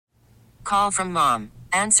Call from mom.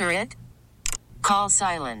 Answer it. Call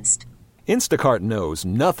silenced. Instacart knows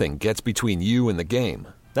nothing gets between you and the game.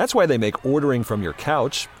 That's why they make ordering from your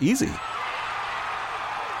couch easy.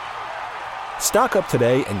 Stock up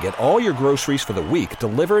today and get all your groceries for the week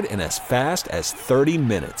delivered in as fast as 30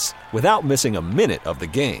 minutes without missing a minute of the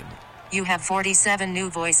game. You have 47 new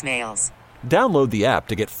voicemails. Download the app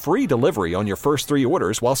to get free delivery on your first 3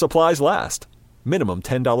 orders while supplies last. Minimum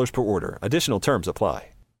 $10 per order. Additional terms apply.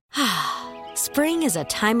 Spring is a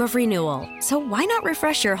time of renewal, so why not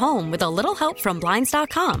refresh your home with a little help from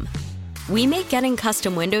Blinds.com? We make getting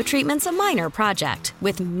custom window treatments a minor project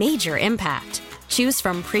with major impact. Choose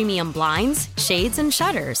from premium blinds, shades, and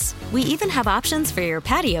shutters. We even have options for your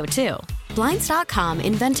patio, too. Blinds.com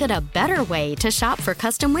invented a better way to shop for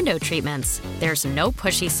custom window treatments. There's no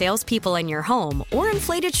pushy salespeople in your home or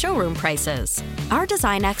inflated showroom prices. Our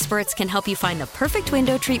design experts can help you find the perfect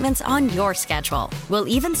window treatments on your schedule. We'll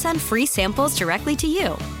even send free samples directly to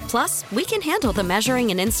you. Plus, we can handle the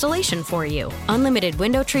measuring and installation for you. Unlimited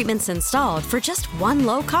window treatments installed for just one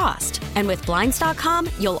low cost. And with Blinds.com,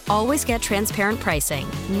 you'll always get transparent pricing.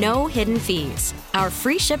 No hidden fees. Our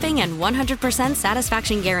free shipping and 100%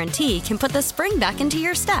 satisfaction guarantee can put the spring back into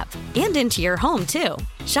your step and into your home, too.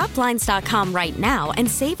 Shop Blinds.com right now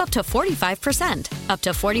and save up to 45%. Up to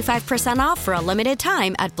 45% off for a limited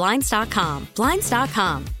time at Blinds.com.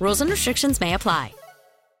 Blinds.com. Rules and restrictions may apply.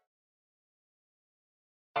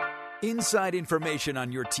 Inside information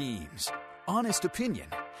on your teams, honest opinion,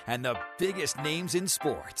 and the biggest names in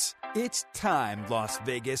sports. It's time, Las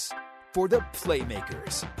Vegas, for the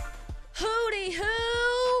Playmakers. Hooty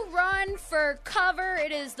hoo! Run for cover.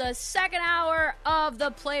 It is the second hour of the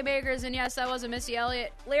Playmakers. And yes, that was a Missy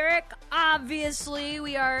Elliott lyric. Obviously,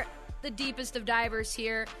 we are the deepest of divers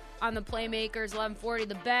here on the Playmakers. 1140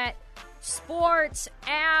 The Bet. Sports,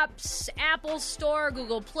 apps, Apple Store,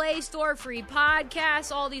 Google Play Store, free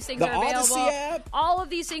podcasts, all these things are available. Odyssey app. All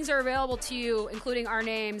of these things are available to you, including our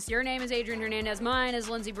names. Your name is Adrian Hernandez. Mine is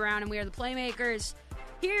Lindsey Brown, and we are the Playmakers.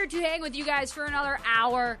 Here to hang with you guys for another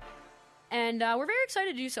hour. And we're very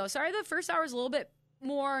excited to do so. Sorry the first hour is a little bit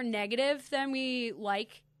more negative than we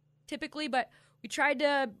like typically, but we tried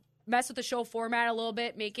to mess with the show format a little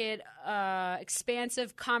bit, make it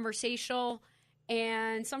expansive, conversational,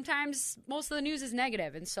 and sometimes most of the news is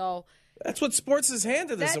negative. And so that's what sports has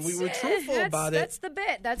handed us, and we were truthful about it. That's the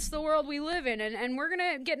bit. That's the world we live in. And we're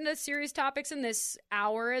going to get into serious topics in this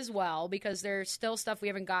hour as well, because there's still stuff we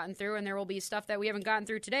haven't gotten through, and there will be stuff that we haven't gotten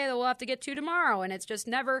through today that we'll have to get to tomorrow, and it's just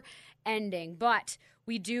never ending. But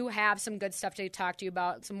we do have some good stuff to talk to you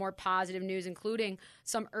about, some more positive news, including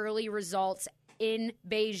some early results in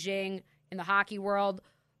Beijing in the hockey world.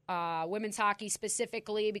 Women's hockey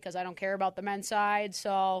specifically, because I don't care about the men's side,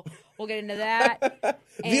 so we'll get into that.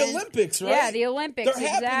 The Olympics, right? Yeah, the Olympics, They're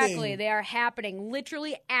exactly. happening. They are happening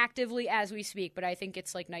literally actively as we speak, but I think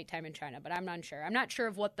it's like nighttime in China, but I'm not sure. I'm not sure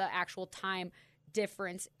of what the actual time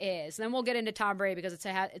difference is. And then we'll get into Tom Brady, because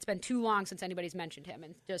it's been too long since anybody's mentioned him,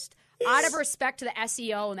 and just out of respect to the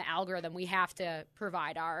SEO and the algorithm, we have to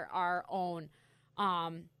provide our own.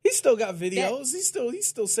 He's still got videos. He's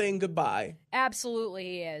still saying goodbye. Absolutely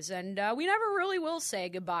he is. And we never really will say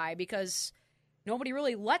goodbye, because nobody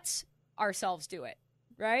really lets ourselves do it,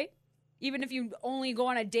 right? Even if you only go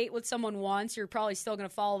on a date with someone once, you're probably still going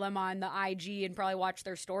to follow them on the IG and probably watch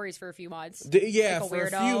their stories for a few months. Yeah, like for a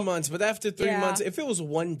few months. But after 3 months, if it was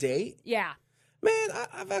one date, yeah, man,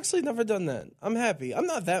 I've actually never done that. I'm happy. I'm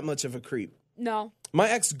not that much of a creep. No. My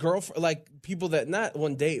ex-girlfriend, like people that, not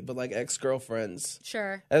one date, but like ex-girlfriends.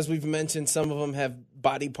 Sure. As we've mentioned, some of them have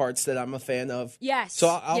body parts that I'm a fan of. Yes. So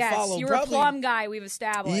I'll follow. You're a plum guy, we've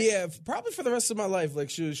established. Yeah, probably for the rest of my life, like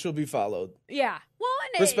she'll be followed. Yeah. Well,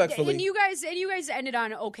 and respectfully. And you guys ended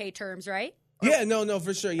on okay terms, right? Yeah, no,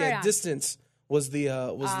 for sure. Yeah, Right. distance was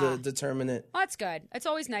the determinant. Well, that's good. It's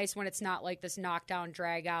always nice when it's not like this knockdown,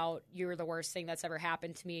 drag out, you're the worst thing that's ever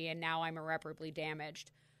happened to me, and now I'm irreparably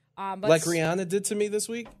damaged. But like Rihanna did to me this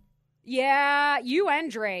week? Yeah, you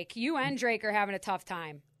and Drake are having a tough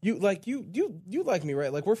time. You like me,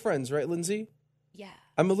 right? Like we're friends, right, Lindsay? Yeah.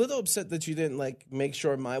 I'm a little upset that you didn't like make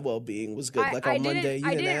sure my well-being was good. On Monday, you didn't ask.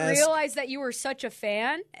 I didn't realize that you were such a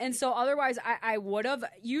fan, and so otherwise I would have.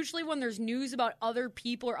 Usually when there's news about other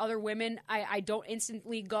people or other women, I don't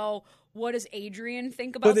instantly go, what does Adrian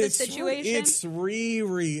think about this situation? It's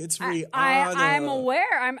Riri. It's Rihanna. I'm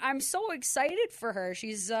aware. I'm so excited for her.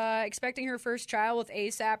 She's expecting her first child with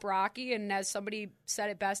A$AP Rocky, and as somebody said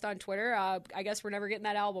it best on Twitter, I guess we're never getting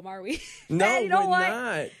that album, are we? No, we're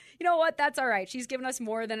not. You know what? That's all right. She's given us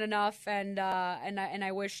more than enough, and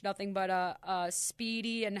I wish nothing but a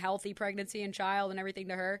speedy and healthy pregnancy and child and everything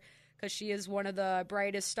to her, because she is one of the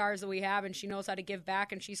brightest stars that we have, and she knows how to give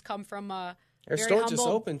back, and she's come from a Her very store humble... just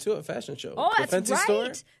opened, too, a fashion show. Oh, that's Fenty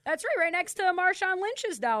right. Store. That's right next to Marshawn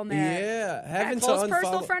Lynch's down there. Yeah. Having a close to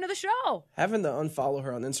personal friend of the show. Having to unfollow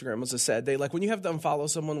her on Instagram was a sad day. Like, when you have to unfollow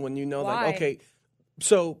someone when you know, Why? like, okay,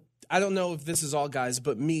 so I don't know if this is all guys,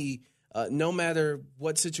 but me, no matter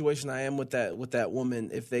what situation I am with that woman,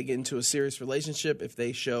 if they get into a serious relationship, if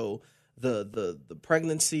they show the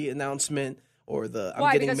pregnancy announcement or the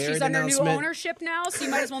Why? I'm getting Because married she's under announcement. new ownership now, so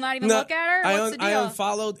you might as well not even look at her? What's the deal? I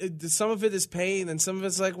unfollowed. Some of it is pain, and some of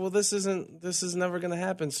it's like, well, this is never going to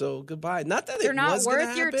happen, so goodbye. Not that they're it not was gonna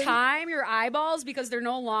worth your happen. time, your eyeballs, because they're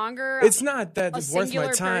no longer It's not that a it's worth my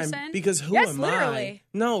singular time person? because who Yes, am literally. I?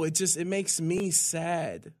 No, it makes me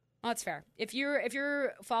sad. Oh, that's fair. If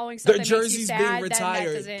you're following something that makes you jersey's sad, being then retired.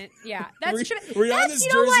 that doesn't. Yeah, that's Rihanna's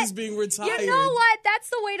you know jersey's what? being retired. You know what?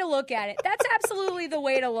 That's the way to look at it. That's absolutely the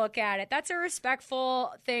way to look at it. That's a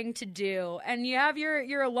respectful thing to do. And you have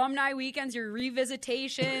your alumni weekends, your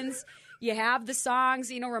revisitations. You have the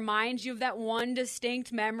songs, remind you of that one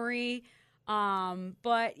distinct memory.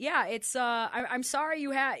 But yeah, it's I'm sorry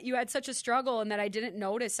you had such a struggle and that I didn't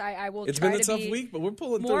notice. I will. It's try been a to tough be week, but we're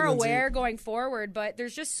pulling more through, Lindsay. aware going forward. But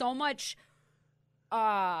there's just so much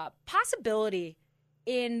possibility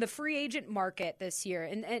in the free agent market this year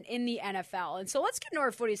and in the NFL. And so let's get into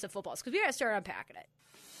our footies of footballs because we got to start unpacking it.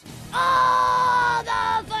 All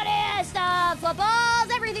the funniest of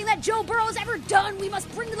footballs, everything that Joe Burrow's ever done, we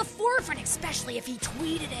must bring to the forefront, especially if he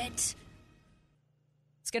tweeted it.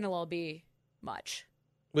 It's going to be much.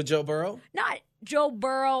 With Joe Burrow? Not Joe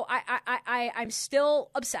Burrow. I'm still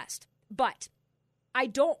obsessed, but I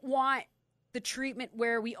don't want the treatment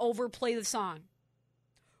where we overplay the song,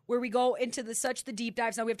 where we go into the deep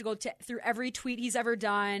dives. Now we have to go through every tweet he's ever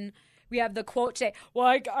done. We have the quote today,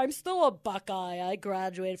 well, I'm still a Buckeye. I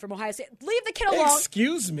graduated from Ohio State. Leave the kid alone.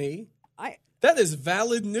 Excuse me. That is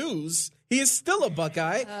valid news. He is still a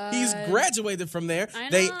Buckeye. He's graduated from there.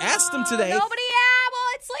 They asked him today.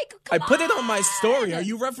 It's like, come I put it on my on. story. Are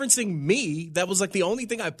you referencing me? That was like the only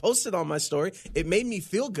thing I posted on my story. It made me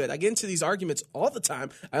feel good. I get into these arguments all the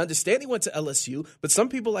time. I understand he went to LSU, but some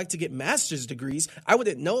people like to get master's degrees. I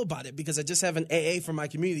wouldn't know about it because I just have an AA from my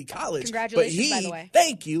community college. Congratulations, by the way.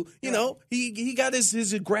 Thank you. You know, he got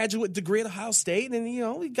his graduate degree at Ohio State, and,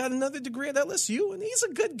 he got another degree at LSU, and he's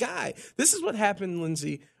a good guy. This is what happened,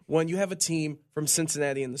 Lindsay, when you have a team from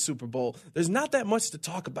Cincinnati in the Super Bowl. There's not that much to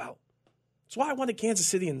talk about. That's why I wanted Kansas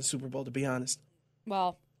City in the Super Bowl, to be honest.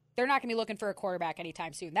 Well, they're not going to be looking for a quarterback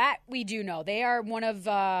anytime soon. That we do know. They are one of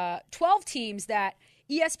 12 teams that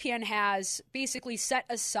ESPN has basically set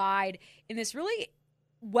aside in this really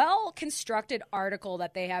well-constructed article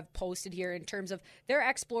that they have posted here in terms of their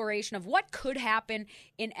exploration of what could happen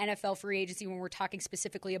in NFL free agency when we're talking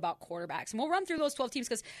specifically about quarterbacks. And we'll run through those 12 teams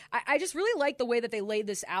because I just really like the way that they laid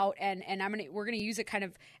this out, and we're going to use it kind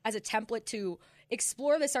of as a template to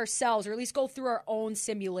explore this ourselves, or at least go through our own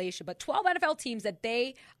simulation. But 12 NFL teams that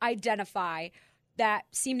they identify that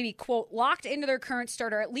seem to be, quote, locked into their current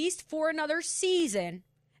starter at least for another season.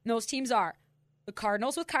 And those teams are the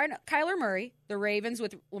Cardinals with Kyler Murray, the Ravens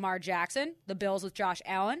with Lamar Jackson, the Bills with Josh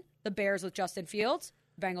Allen, the Bears with Justin Fields,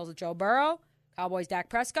 the Bengals with Joe Burrow, Cowboys Dak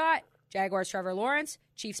Prescott, Jaguars Trevor Lawrence,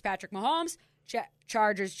 Chiefs Patrick Mahomes,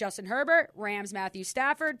 Chargers Justin Herbert, Rams Matthew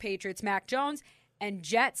Stafford, Patriots Mac Jones, and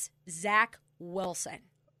Jets Zach Wilson.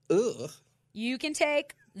 Ugh. You can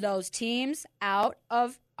take those teams out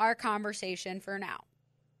of our conversation for now.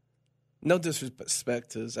 No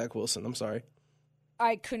disrespect to Zach Wilson. I'm sorry.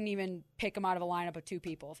 I couldn't even pick him out of a lineup of two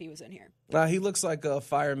people if he was in here. He looks like a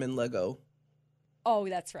fireman Lego. Oh,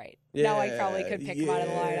 that's right. Yeah, no, I probably could pick him out of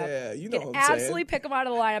the lineup. Yeah, you know could what I'm absolutely saying. pick him out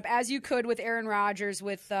of the lineup, as you could with Aaron Rodgers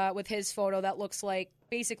with his photo that looks like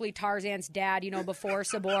basically Tarzan's dad, before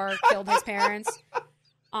Sabor killed his parents.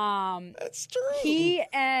 That's true. He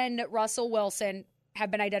and Russell Wilson have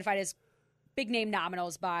been identified as big-name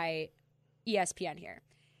nominals by ESPN here.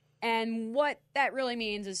 And what that really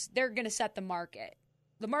means is they're going to set the market.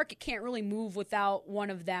 The market can't really move without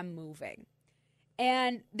one of them moving.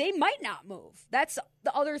 And they might not move. That's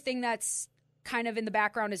the other thing that's kind of in the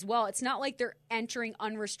background as well. It's not like they're entering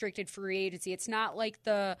unrestricted free agency. It's not like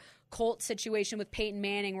the Colts situation with Peyton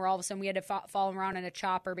Manning where all of a sudden we had to follow him around in a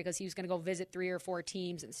chopper because he was going to go visit 3 or 4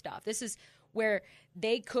 teams and stuff. This is where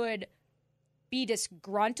they could be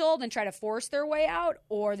disgruntled and try to force their way out,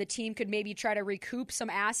 or the team could maybe try to recoup some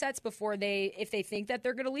assets before if they think that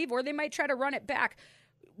they're going to leave, or they might try to run it back.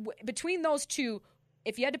 Between those two,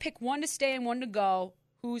 if you had to pick one to stay and one to go,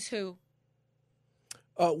 who's who?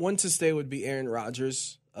 One to stay would be Aaron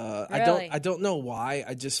Rodgers. Really? I don't know why.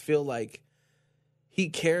 I just feel like he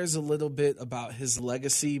cares a little bit about his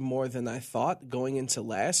legacy more than I thought going into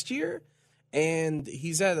last year. And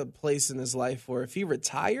he's at a place in his life where if he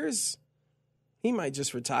retires, he might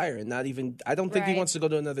just retire and not even. I don't think he wants to go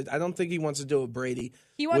to another. I don't think he wants to do a Brady.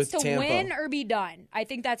 He wants to Tampa. win or be done. I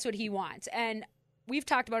think that's what he wants. And we've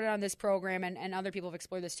talked about it on this program, and other people have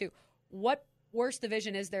explored this too. What worse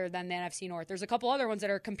division is there than the NFC North? There's a couple other ones that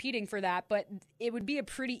are competing for that, but it would be a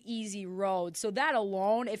pretty easy road. So that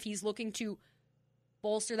alone, if he's looking to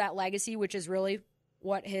bolster that legacy, which is really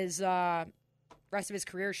what his rest of his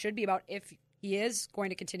career should be about, if he is going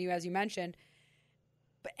to continue, as you mentioned.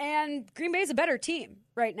 And Green Bay is a better team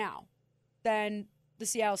right now than the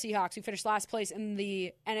Seattle Seahawks, who finished last place in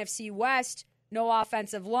the NFC West. No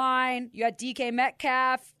offensive line. You got DK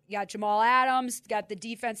Metcalf. You got Jamal Adams. You got the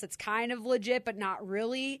defense that's kind of legit, but not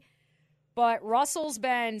really. But Russell's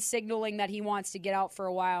been signaling that he wants to get out for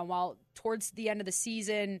a while. And while towards the end of the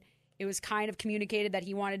season, it was kind of communicated that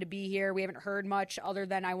he wanted to be here, we haven't heard much other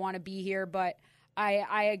than I want to be here. But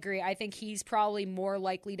I agree. I think he's probably more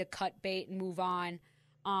likely to cut bait and move on.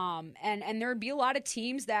 And there would be a lot of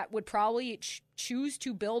teams that would probably choose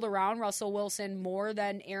to build around Russell Wilson more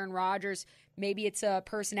than Aaron Rodgers. Maybe it's a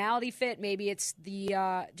personality fit. Maybe it's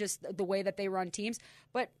the just the way that they run teams.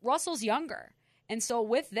 But Russell's younger. And so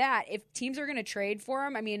with that, if teams are going to trade for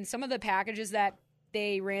him, I mean, some of the packages that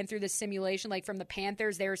they ran through the simulation, like from the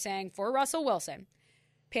Panthers, they were saying for Russell Wilson,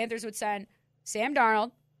 Panthers would send Sam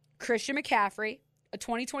Darnold, Christian McCaffrey, a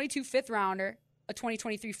 2022 fifth rounder, a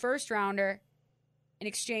 2023 first rounder, in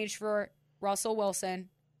exchange for Russell Wilson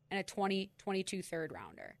and a 2022 third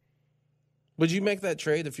rounder. Would you make that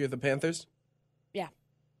trade if you're the Panthers? Yeah,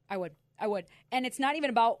 I would. And it's not even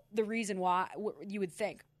about the reason why you would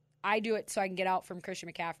think. I do it so I can get out from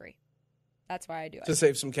Christian McCaffrey. That's why I do it. To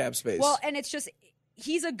save some cap space. Well, and it's just,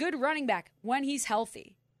 he's a good running back when he's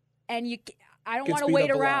healthy. And I don't want to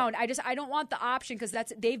wait around. I don't want the option because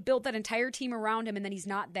they've built that entire team around him and then he's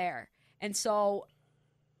not there. And so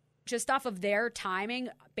just off of their timing,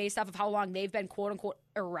 based off of how long they've been quote-unquote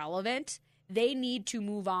irrelevant, they need to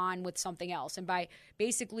move on with something else. And by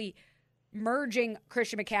basically merging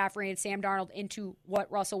Christian McCaffrey and Sam Darnold into what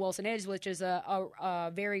Russell Wilson is, which is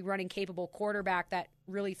a very running-capable quarterback that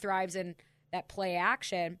really thrives in that play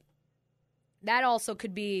action, that also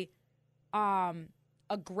could be a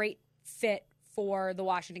great fit for the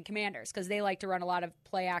Washington Commanders because they like to run a lot of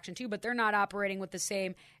play action too, but they're not operating with the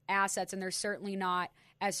same assets, and they're certainly not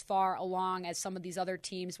as far along as some of these other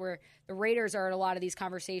teams where the Raiders are at a lot of these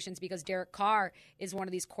conversations because Derek Carr is one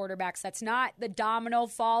of these quarterbacks that's not the domino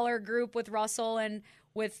faller group with Russell and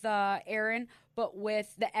with Aaron, but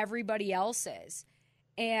with the everybody else's.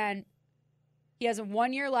 And he has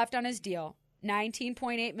 1 year left on his deal,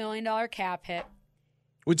 $19.8 million cap hit.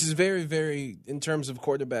 Which is very, very, in terms of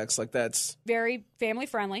quarterbacks, like that's very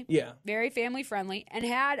family-friendly. Yeah. Very family-friendly, and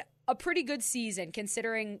had a pretty good season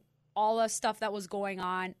considering all the stuff that was going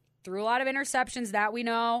on. Threw a lot of interceptions that we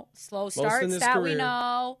know, slow starts that we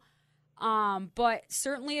know. But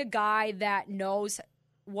certainly a guy that knows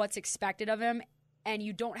what's expected of him, and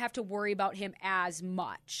you don't have to worry about him as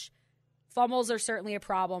much. Fumbles are certainly a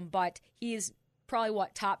problem, but he's probably,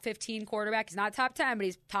 top 15 quarterback? He's not top 10, but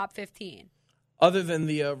he's top 15. Other than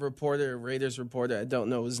the Raiders reporter, I don't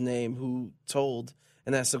know his name, who told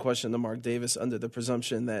and asked the question to Mark Davis under the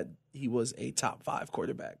presumption that he was a top 5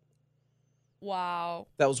 quarterback. Wow.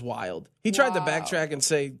 That was wild. He tried to backtrack and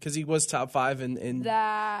say, because he was top 5 in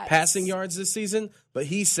passing yards this season, but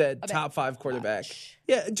he said top 5 quarterback. Much.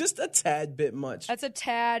 Yeah, just a tad bit much. That's a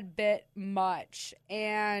tad bit much.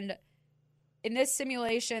 And in this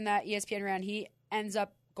simulation that ESPN ran, he ends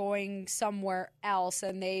up going somewhere else,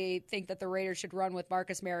 and they think that the Raiders should run with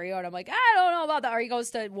Marcus Mariota. I'm like, I don't know about that. Or he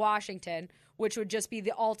goes to Washington, which would just be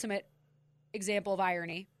the ultimate example of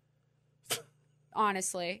irony.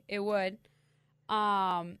 Honestly, it would.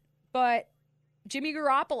 But Jimmy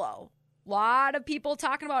Garoppolo, a lot of people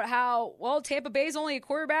talking about how, Tampa Bay's only a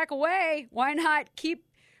quarterback away. Why not keep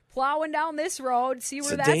plowing down this road, see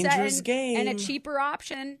where that's at, and a cheaper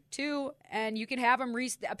option too. And you can have him.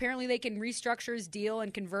 Apparently, they can restructure his deal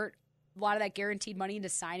and convert a lot of that guaranteed money into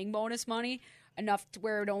signing bonus money, enough to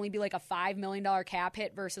where it would only be like a $5 million cap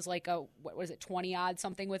hit versus like a 20-odd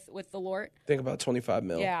something with the Lort. Think about $25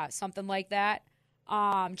 million. Yeah, something like that.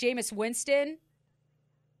 Jameis Winston,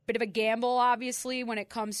 bit of a gamble, obviously, when it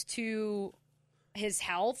comes to his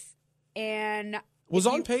health, and was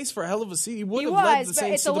on pace for a hell of a season. He would have led the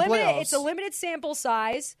Saints to the playoffs. It's a limited sample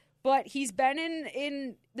size, but he's been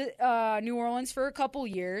in New Orleans for a couple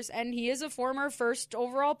years, and he is a former first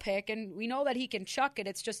overall pick, and we know that he can chuck it.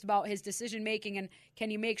 It's just about his decision making and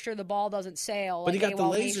can you make sure the ball doesn't sail. But like he got the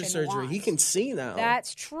AWOL laser Nation surgery. wants. He can see now.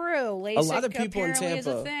 That's true. LASIK a lot of people in apparently is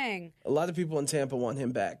a Tampa. thing. A lot of people in Tampa want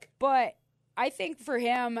him back. But I think for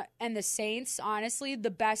him and the Saints, honestly,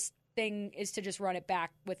 the best thing is to just run it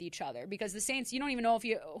back with each other, because the Saints, you don't even know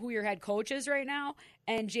who your head coach is right now,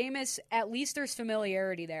 and Jameis, at least there's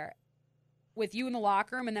familiarity there with you in the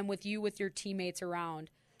locker room and then with you with your teammates around.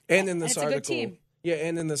 And in this it's article, a good team. Yeah,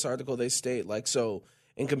 and in this article they state so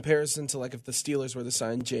in comparison to if the Steelers were to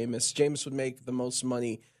sign Jameis would make the most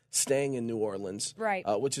money staying in New Orleans, right?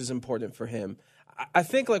 Which is important for him. I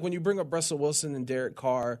think when you bring up Russell Wilson and Derek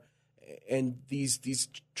Carr and these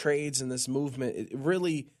trades and this movement, it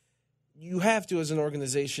really, you have to, as an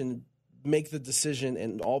organization, make the decision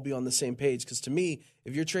and all be on the same page. Because to me,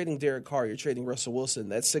 if you're trading Derek Carr, you're trading Russell Wilson,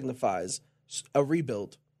 that signifies a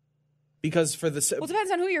rebuild. Because for the it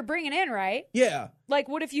depends on who you're bringing in, right? Yeah.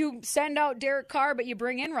 What if you send out Derek Carr, but you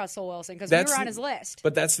bring in Russell Wilson because we were on his list?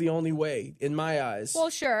 But that's the only way, in my eyes.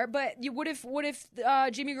 Well, sure, but what if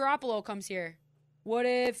Jimmy Garoppolo comes here? What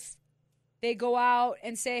if they go out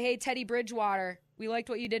and say, "Hey, Teddy Bridgewater, we liked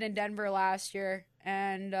what you did in Denver last year,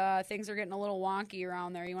 and things are getting a little wonky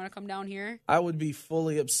around there. You want to come down here?" I would be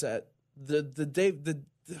fully upset.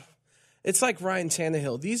 It's like Ryan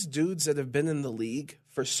Tannehill. These dudes that have been in the league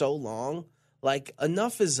for so long,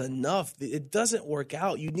 enough is enough. It doesn't work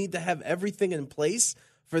out. You need to have everything in place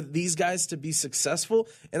for these guys to be successful.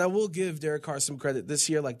 And I will give Derek Carr some credit this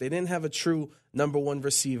year. They didn't have a true number one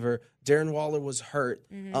receiver. Darren Waller was hurt.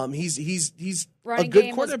 Mm-hmm. He's running a good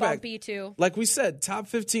game quarterback. Was bumpy too. Like we said, top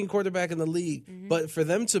 15 quarterback in the league. Mm-hmm. But for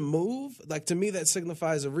them to move, to me, that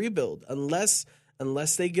signifies a rebuild. Unless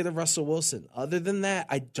they get a Russell Wilson. Other than that,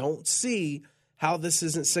 I don't see how this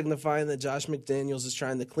isn't signifying that Josh McDaniels is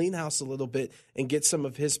trying to clean house a little bit and get some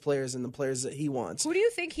of his players and the players that he wants. Who do you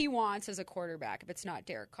think he wants as a quarterback if it's not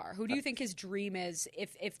Derek Carr? Who do you think his dream is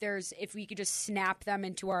if we could just snap them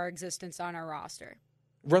into our existence on our roster?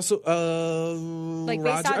 Russell, based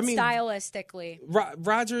on stylistically.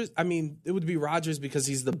 Rodgers, it would be Rodgers because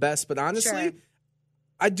he's the best, but honestly, sure.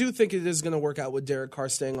 I do think it is going to work out with Derek Carr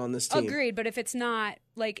staying on this team. Agreed, but if it's not,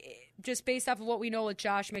 just based off of what we know with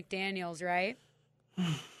Josh McDaniels, right?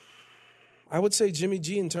 I would say Jimmy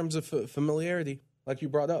G in terms of familiarity, like you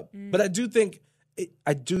brought up. But I do think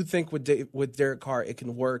with Derek Carr it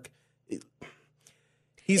can work.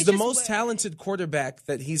 He's the most talented quarterback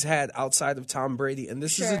that he's had outside of Tom Brady, and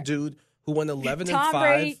this is a dude who went 11-5. Tom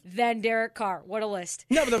Brady, then Derek Carr. What a list!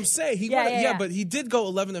 No, but I'm saying but he did go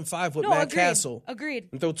 11-5 with Matt Castle. Agreed.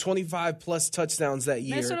 And throw 25+ touchdowns that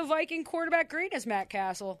year. Minnesota Viking quarterback great as Matt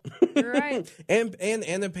Castle. You're right. and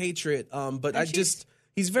a Patriot. But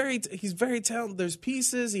he's very talented. There's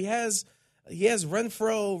pieces. He has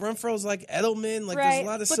Renfro. Renfro's like Edelman. Right. There's a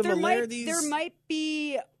lot of similarities. There might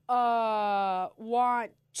be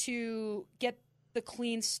want to get the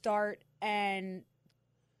clean start and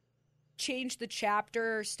change the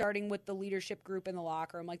chapter, starting with the leadership group in the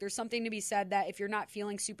locker room. There's something to be said that if you're not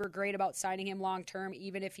feeling super great about signing him long term,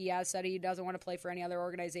 even if he has said he doesn't want to play for any other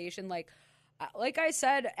organization, like I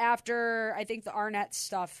said, after I think the Arnett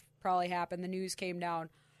stuff probably happened, the news came down.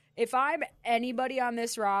 If I'm anybody on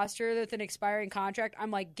this roster with an expiring contract,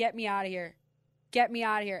 I'm like, get me out of here. Get me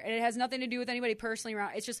out of here. And it has nothing to do with anybody personally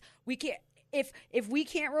around. It's just we can't if we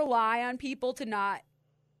can't rely on people to not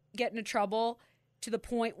get into trouble to the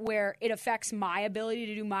point where it affects my ability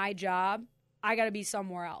to do my job, I got to be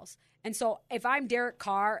somewhere else. And so if I'm Derek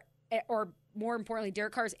Carr, or more importantly,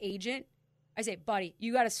 Derek Carr's agent, I say, buddy,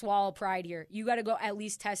 you got to swallow pride here. You got to go at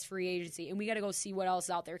least test free agency, and we got to go see what else is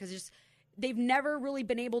out there, because they've never really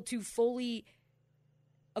been able to fully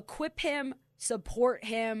equip him, support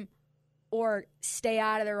him, or stay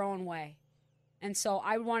out of their own way. And so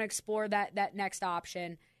I would want to explore that next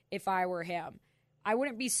option if I were him. I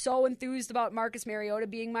wouldn't be so enthused about Marcus Mariota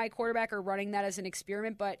being my quarterback or running that as an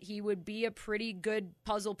experiment, but he would be a pretty good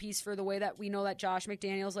puzzle piece for the way that we know that Josh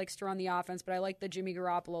McDaniels likes to run the offense. But I like the Jimmy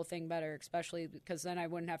Garoppolo thing better, especially because then I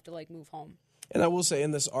wouldn't have to move home. And I will say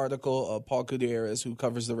in this article, Paul Gutierrez, who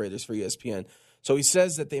covers the Raiders for ESPN, so he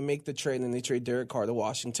says that they make the trade and they trade Derek Carr to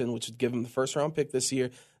Washington, which would give him the first-round pick this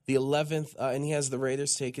year, the 11th, and he has the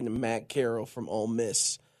Raiders taking Matt Carroll from Ole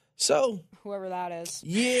Miss. So whoever that is.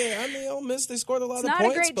 Yeah, Ole Miss, they scored a lot of points. It's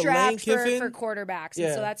not a great but draft Lane Kiffin, for quarterbacks. Yeah.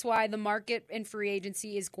 And so that's why the market in free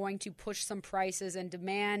agency is going to push some prices and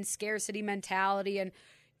demand scarcity mentality. And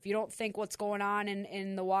if you don't think what's going on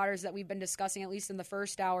in the waters that we've been discussing, at least in the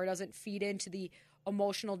first hour, doesn't feed into the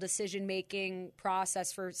emotional decision-making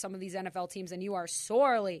process for some of these NFL teams, and you are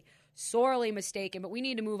sorely, sorely mistaken. But we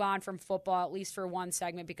need to move on from football, at least for one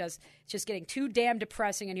segment, because it's just getting too damn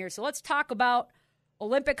depressing in here. So let's talk about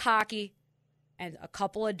Olympic hockey and a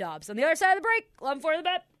couple of dubs. On the other side of the break, 11 for the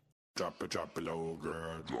bet. Drop it low,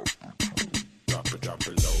 girl. Drop it low,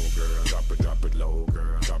 girl. Drop it low,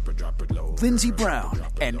 girl. Drop it low. Lindsey Brown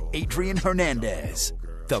and Adrian Hernandez,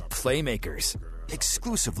 the Playmakers,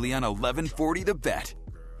 exclusively on 1140 The Bet.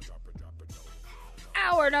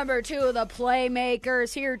 Hour number 2 of the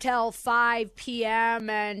Playmakers here till 5 p.m.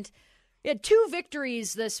 And we had 2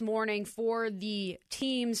 victories this morning for the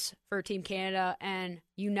teams, for Team Canada and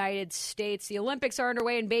United States. The Olympics are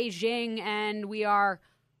underway in Beijing, and we are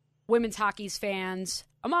women's hockey's fans,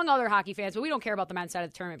 among other hockey fans, but we don't care about the men's side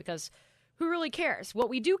of the tournament because who really cares? What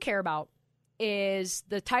we do care about is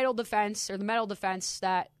the title defense or the medal defense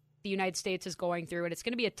that the United States is going through, and it's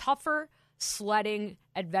going to be a tougher sledding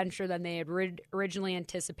adventure than they had originally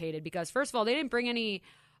anticipated because, first of all, they didn't bring any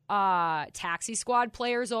taxi squad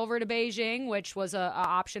players over to Beijing, which was an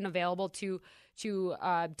option available to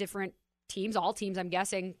different teams, all teams, I'm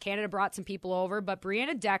guessing. Canada brought some people over, but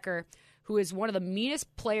Brianna Decker, who is one of the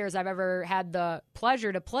meanest players I've ever had the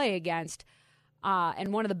pleasure to play against,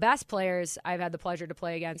 and one of the best players I've had the pleasure to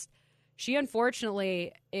play against, she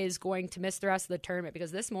unfortunately is going to miss the rest of the tournament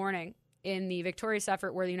because this morning, in the victorious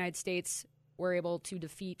effort where the United States were able to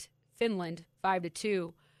defeat Finland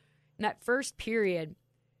 5-2, in that first period,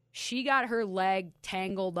 she got her leg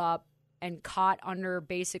tangled up and caught under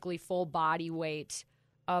basically full body weight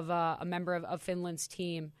of a member of Finland's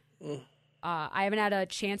team. I haven't had a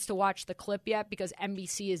chance to watch the clip yet because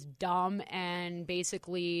NBC is dumb and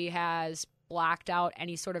basically has blacked out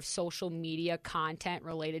any sort of social media content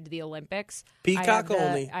related to the Olympics. Peacock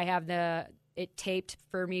only. I have it taped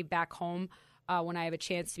for me back home when I have a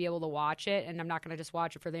chance to be able to watch it, and I'm not going to just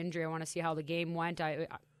watch it for the injury. I want to see how the game went.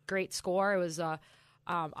 Great score. It was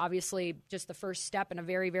obviously just the first step in a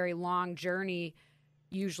very, very long journey,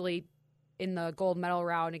 usually in the gold medal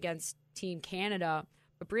round against Team Canada.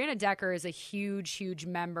 But Brianna Decker is a huge, huge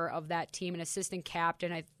member of that team, an assistant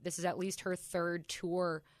captain. This is at least her third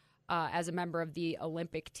tour as a member of the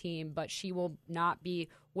Olympic team, but she will not be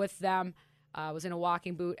with them. Was in a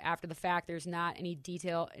walking boot after the fact. There's not any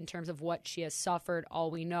detail in terms of what she has suffered.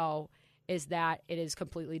 All we know is that it is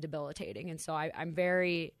completely debilitating. And so I'm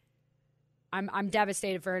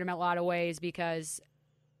devastated for her in a lot of ways because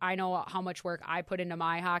I know how much work I put into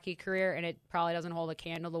my hockey career, and it probably doesn't hold a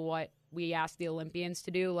candle to what we asked the Olympians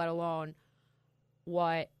to do, let alone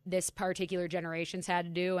what this particular generation's had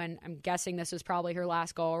to do. And I'm guessing this was probably her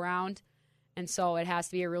last go-around. And so it has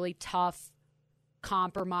to be a really tough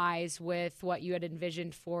compromise with what you had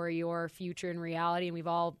envisioned for your future in reality. And we've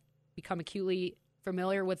all become acutely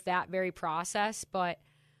familiar with that very process. But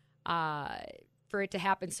for it to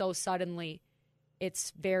happen so suddenly,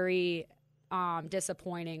 it's very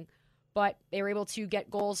disappointing. But they were able to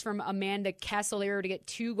get goals from Amanda Kessel. They were able to get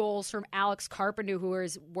 2 goals from Alex Carpenter, who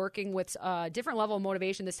is working with a different level of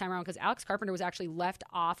motivation this time around because Alex Carpenter was actually left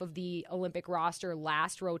off of the Olympic roster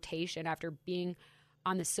last rotation after being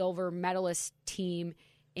on the silver medalist team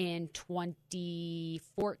in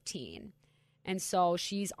 2014. And so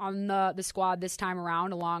she's on the squad this time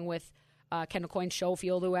around, along with Kendall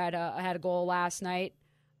Coyne-Schofield, who had a goal last night.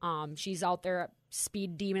 She's out there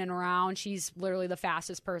speed demoning around. She's literally the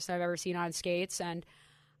fastest person I've ever seen on skates, and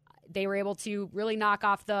they were able to really knock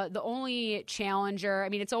off the only challenger. I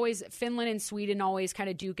mean, it's always Finland and Sweden always kind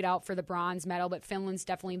of duke it out for the bronze medal, but Finland's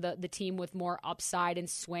definitely the team with more upside and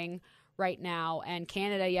swing right now. And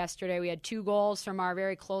Canada yesterday, we had 2 goals from our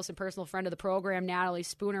very close and personal friend of the program, Natalie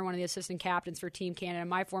Spooner, one of the assistant captains for Team Canada,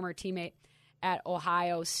 my former teammate at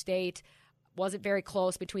Ohio State. Wasn't very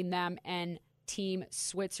close between them and Team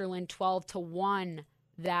Switzerland, 12-1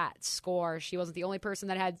 that score. She wasn't the only person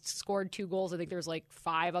that had scored 2 goals. I think there's like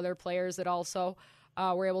 5 other players that also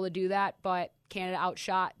were able to do that, but Canada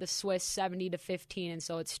outshot the Swiss 70-15, and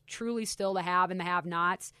so it's truly still the have and the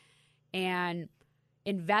have-nots. And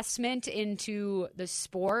investment into the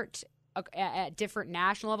sport at different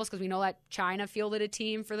national levels, because we know that China fielded a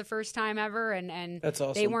team for the first time ever, and that's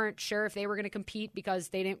awesome. They weren't sure if they were going to compete because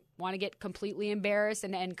they didn't want to get completely embarrassed,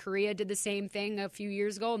 and Korea did the same thing a few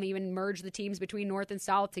years ago, and they even merged the teams between North and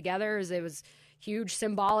South together. It was a huge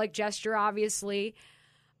symbolic gesture, obviously.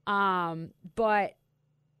 But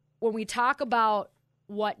when we talk about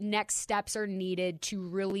what next steps are needed to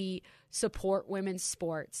really support women's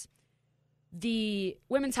sports, the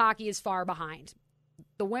women's hockey is far behind.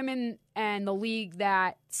 The women and the league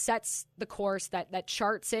that sets the course, that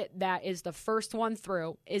charts it, that is the first one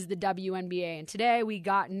through, is the WNBA. And today we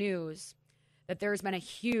got news that there's been a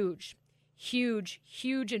huge, huge,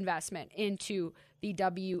 huge investment into the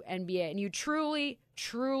WNBA. And you truly,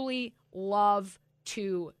 truly love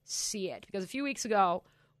to see it. Because a few weeks ago,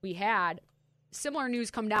 we had similar news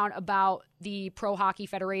come down about the Pro Hockey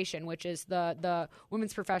Federation, which is the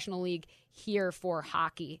women's professional league here for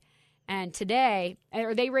hockey. And today,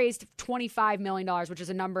 they raised $25 million, which is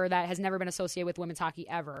a number that has never been associated with women's hockey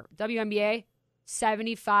ever. WNBA,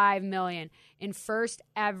 $75 million in first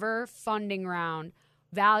ever funding round,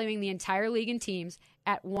 valuing the entire league and teams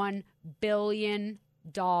at $1 billion.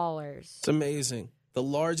 It's amazing. The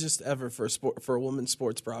largest ever for a women's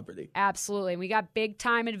sports property. Absolutely. And we got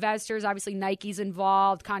big-time investors. Obviously, Nike's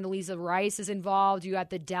involved. Condoleezza Rice is involved. You got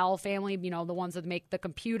the Dell family, the ones that make the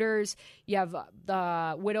computers. You have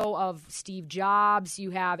the widow of Steve Jobs.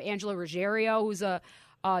 You have Angela Ruggiero, who's a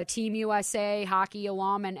Team USA hockey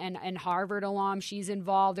alum and Harvard alum. She's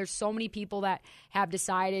involved. There's so many people that have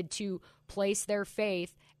decided to place their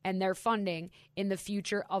faith and their funding in the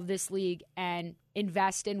future of this league and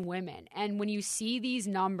invest in women. And when you see these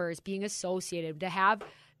numbers being associated, to have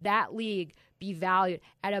that league be valued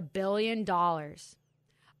at $1 billion,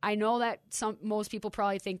 I know that most people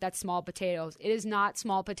probably think that's small potatoes. It is not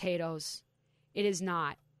small potatoes. It is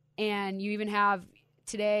not. And you even have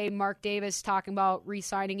today Mark Davis talking about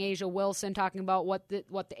re-signing Asia Wilson, talking about what the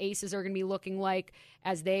Aces are going to be looking like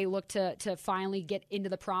as they look to finally get into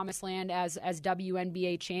the promised land as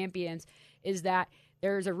WNBA champions, is that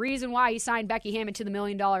there's a reason why he signed Becky Hammon to the $1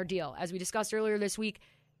 million deal. As we discussed earlier this week,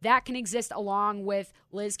 that can exist along with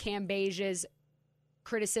Liz Cambasia's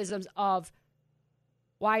criticisms of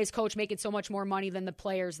why is coach making so much more money than the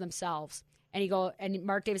players themselves. And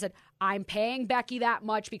Mark Davis said, I'm paying Becky that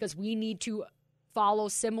much because we need to follow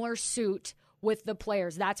similar suit with the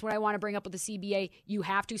players. That's what I want to bring up with the CBA. You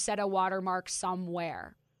have to set a watermark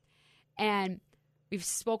somewhere. And we've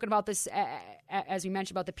spoken about this, as we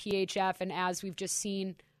mentioned, about the PHF, and as we've just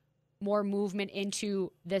seen more movement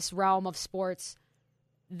into this realm of sports,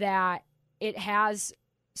 that it has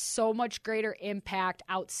so much greater impact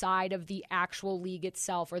outside of the actual league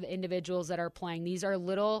itself or the individuals that are playing. These are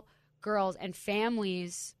little girls and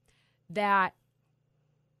families that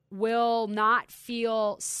will not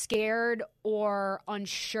feel scared or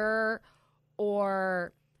unsure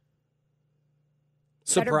or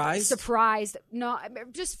surprised. No,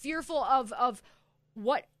 just fearful of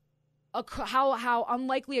what how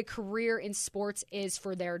unlikely a career in sports is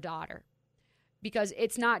for their daughter. Because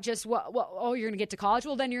it's not just, you're going to get to college?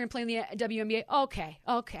 Well, then you're going to play in the WNBA?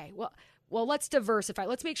 Okay. Well, let's diversify.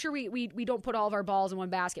 Let's make sure we don't put all of our balls in one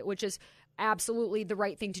basket, which is absolutely the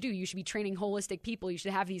right thing to do. You should be training holistic people. You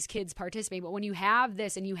should have these kids participate. But when you have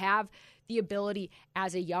this and you have the ability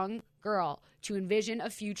as a young girl to envision a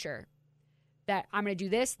future that I'm going to do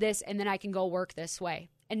this, and then I can go work this way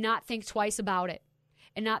and not think twice about it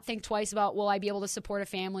and not think twice about, will I be able to support a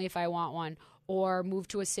family if I want one, or move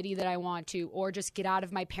to a city that I want to, or just get out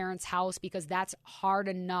of my parents' house, because that's hard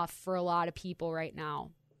enough for a lot of people right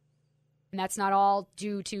now. And that's not all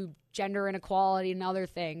due to gender inequality and other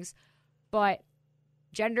things, but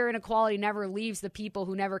gender inequality never leaves the people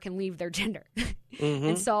who never can leave their gender. Mm-hmm.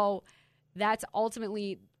 And so that's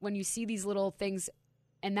ultimately when you see these little things,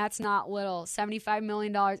 and that's not little. $75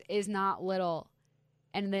 million is not little.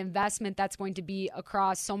 And the investment that's going to be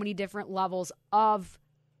across so many different levels of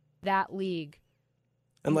that league.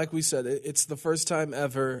 And like we said, it's the first time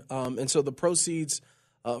ever. And so the proceeds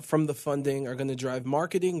from the funding are going to drive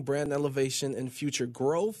marketing, brand elevation, and future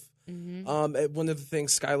growth. Mm-hmm. One of the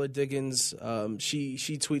things, Skylar Diggins, she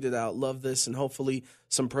tweeted out, love this, and hopefully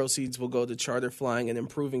some proceeds will go to charter flying and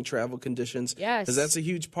improving travel conditions. Yes. Because that's a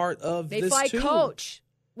huge part of this, too. They fly too. coach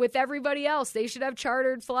with everybody else. They should have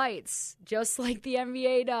chartered flights, just like the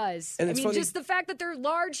NBA does. And funny, just the fact that they're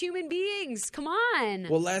large human beings. Come on.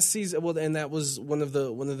 Well, last season, and that was one of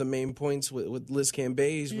the main points with Liz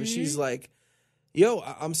Cambage, where she's like, yo,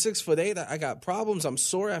 I'm 6'8". I got problems. I'm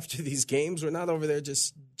sore after these games. We're not over there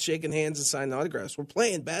just shaking hands and signing autographs. We're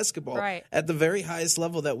playing basketball at the very highest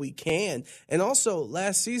level that we can. And also,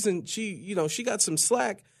 last season, she got some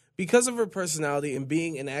slack because of her personality and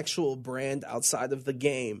being an actual brand outside of the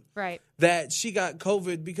game. Right. That she got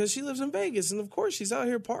COVID because she lives in Vegas. And, of course, she's out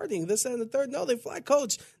here partying, this, that, and the third. No, they fly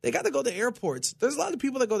coach. They got to go to airports. There's a lot of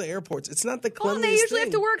people that go to airports. It's not the cleanliest they usually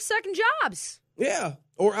thing. have to work second jobs. Yeah,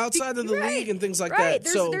 or outside of the league and things like that.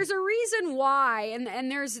 There's a reason why,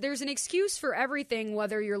 and there's an excuse for everything,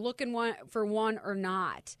 whether you're looking for one or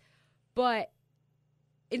not. But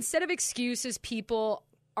instead of excuses, people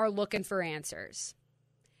are looking for answers.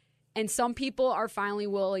 And some people are finally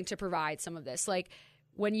willing to provide some of this. Like,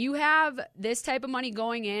 when you have this type of money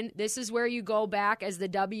going in, this is where you go back as the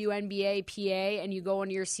WNBA PA and you go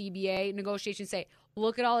into your CBA negotiation and say,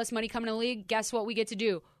 look at all this money coming to the league. Guess what we get to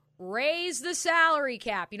do? Raise the salary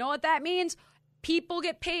cap. You know what that means? People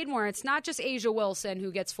get paid more. It's not just Asia Wilson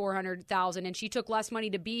who gets $400,000 and she took less money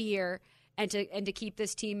to be here and to keep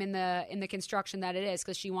this team in the construction that it is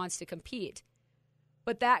because she wants to compete.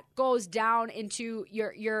 But that goes down into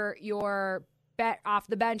your off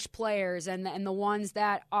the bench players and the ones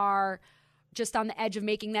that are just on the edge of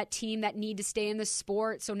making that team that need to stay in the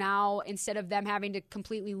sport. So now instead of them having to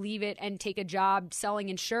completely leave it and take a job selling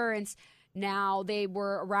insurance, now they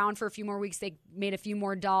were around for a few more weeks. They made a few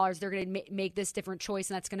more dollars. They're going to make this different choice,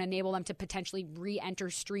 and that's going to enable them to potentially re-enter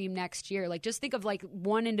Stream next year. Like, just think of like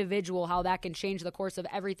one individual, how that can change the course of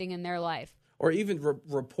everything in their life. Or even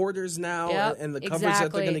reporters now and the coverage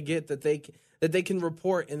that they're going to get that they can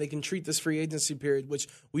report and they can treat this free agency period, which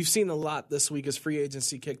we've seen a lot this week as free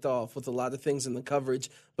agency kicked off with a lot of things in the coverage,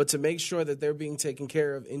 but to make sure that they're being taken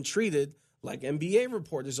care of and treated like NBA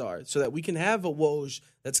reporters are, so that we can have a Woj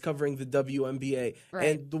that's covering the WNBA. Right.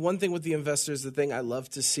 And the one thing with the investors, the thing I love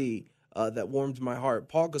to see that warmed my heart,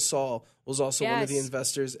 Paul Gasol was also one of the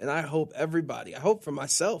investors, and I hope everybody, I hope for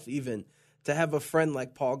myself even, to have a friend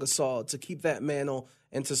like Paul Gasol to keep that mantle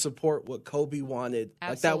and to support what Kobe wanted.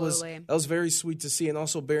 Absolutely. Like that was very sweet to see. And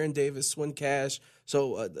also Baron Davis, Swin Cash.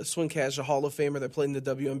 So Swin Cash, a Hall of Famer that played in the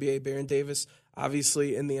WNBA. Baron Davis,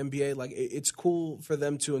 obviously in the NBA. Like it's cool for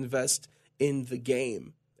them to invest in the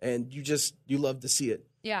game, and you love to see it.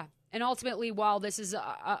 Yeah, and ultimately, while this is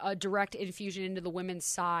a direct infusion into the women's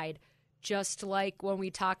side, just like when we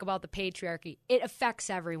talk about the patriarchy, it affects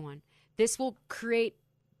everyone. This will create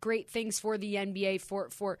great things for the NBA,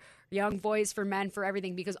 for young boys, for men, for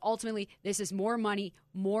everything, because ultimately this is more money,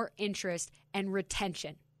 more interest, and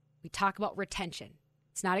retention. We talk about retention.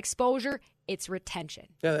 It's not exposure, it's retention.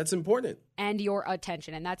 Yeah, that's important. And your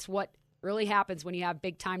attention, and that's what really happens when you have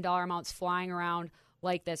big-time dollar amounts flying around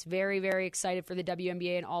like this. Very, very excited for the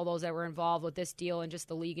WNBA and all those that were involved with this deal and just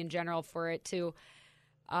the league in general for it to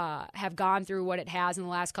have gone through what it has in the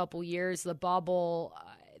last couple years, the bubble,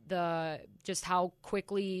 just how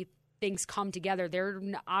quickly things come together. They're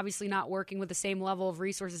obviously not working with the same level of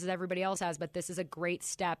resources as everybody else has, but this is a great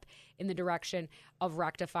step in the direction of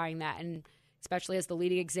rectifying that, and especially as the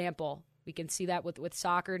leading example. We can see that with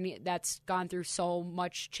soccer. That's gone through so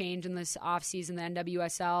much change in this offseason, the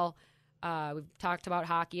NWSL. We've talked about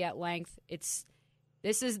hockey at length.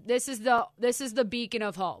 This is the beacon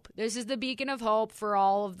of hope. This is the beacon of hope for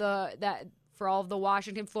all of the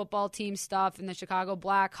Washington football team stuff and the Chicago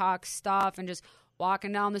Blackhawks stuff, and just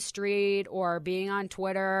walking down the street or being on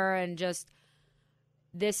Twitter, and just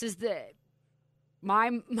this is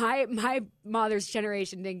my mother's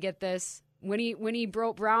generation didn't get this. When he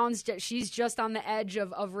broke Browns, she's just on the edge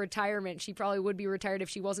of retirement. She probably would be retired if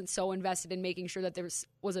she wasn't so invested in making sure that there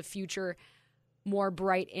was a future more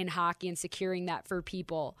bright in hockey and securing that for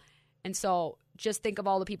people. And so just think of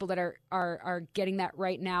all the people that are getting that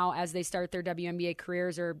right now as they start their WNBA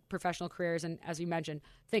careers or professional careers. And as we mentioned,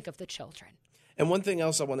 think of the children. And one thing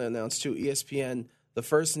else I want to announce too, ESPN, the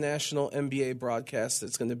first national NBA broadcast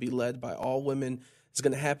that's going to be led by all women is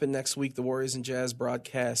going to happen next week, the Warriors and Jazz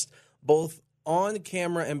broadcast. Both on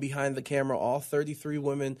camera and behind the camera, all 33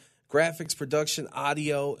 women. Graphics, production,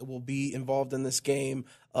 audio will be involved in this game.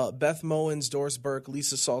 Beth Mowins, Doris Burke,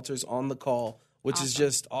 Lisa Salters on the call, which is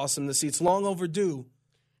just awesome to see. It's long overdue,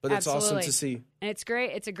 but it's awesome to see. And it's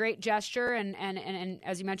great. It's a great gesture, and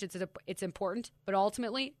as you mentioned, it's important, but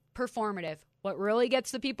ultimately performative. What really gets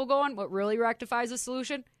the people going, what really rectifies the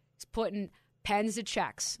solution, is putting pens to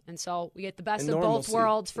checks. And so we get the best of both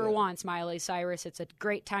worlds for once, Miley Cyrus. It's a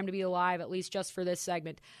great time to be alive, at least just for this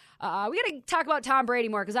segment. We got to talk about Tom Brady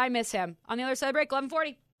more because I miss him. On the other side of the break,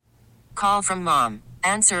 11:40. Call from mom.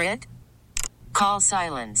 Answer it. Call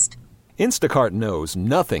silenced. Instacart knows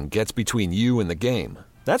nothing gets between you and the game.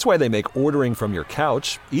 That's why they make ordering from your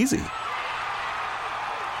couch easy.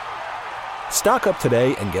 Stock up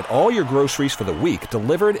today and get all your groceries for the week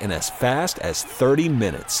delivered in as fast as 30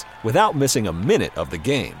 minutes without missing a minute of the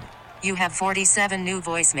game. You have 47 new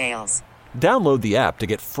voicemails. Download the app to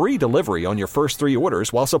get free delivery on your first 3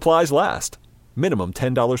 orders while supplies last. Minimum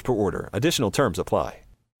 $10 per order. Additional terms apply.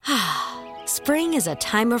 Spring is a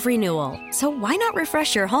time of renewal, so why not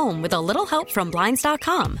refresh your home with a little help from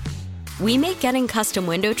Blinds.com? We make getting custom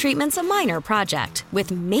window treatments a minor project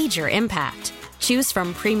with major impact. Choose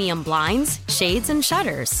from premium blinds, shades, and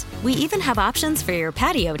shutters. We even have options for your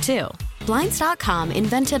patio, too. Blinds.com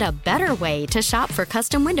invented a better way to shop for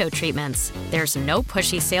custom window treatments. There's no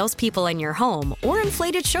pushy salespeople in your home or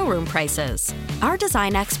inflated showroom prices. Our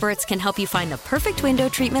design experts can help you find the perfect window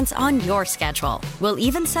treatments on your schedule. We'll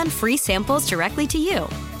even send free samples directly to you.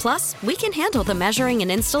 Plus, we can handle the measuring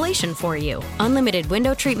and installation for you. Unlimited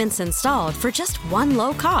window treatments installed for just one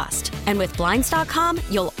low cost. And with Blinds.com,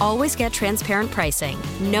 you'll always get transparent pricing.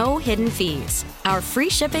 No hidden fees. Our free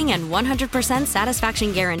shipping and 100%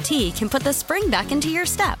 satisfaction guarantee can put the spring back into your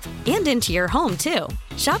step and into your home, too.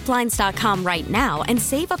 Shop Blinds.com right now and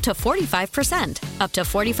save up to 45%. Up to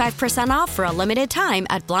 45% off for a limited time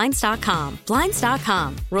at Blinds.com.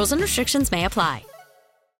 Blinds.com. Rules and restrictions may apply.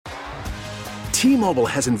 T-Mobile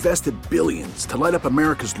has invested billions to light up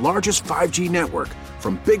America's largest 5G network,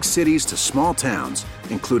 from big cities to small towns,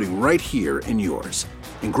 including right here in yours.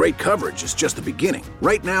 And great coverage is just the beginning.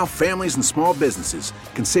 Right now, families and small businesses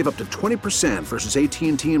can save up to 20% versus AT&T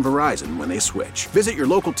and Verizon when they switch. Visit your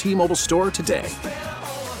local T-Mobile store today.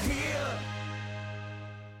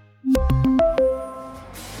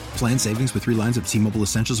 Plan savings with 3 lines of T-Mobile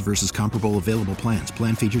Essentials versus comparable available plans.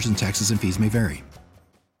 Plan features and taxes and fees may vary.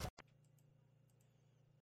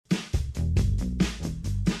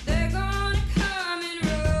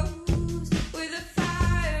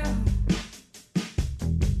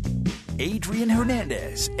 Adrian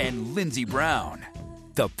Hernandez and Lindsey Brown,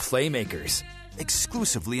 the Playmakers,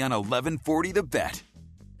 exclusively on 1140 The Bet.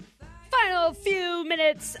 Final few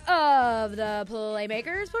minutes of the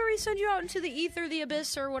Playmakers, where we send you out into the ether, the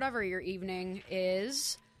abyss, or whatever your evening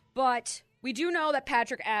is. But we do know that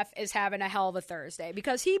Patrick F. is having a hell of a Thursday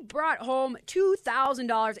because he brought home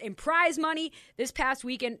 $2,000 in prize money this past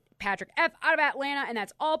weekend. Patrick F. out of Atlanta, and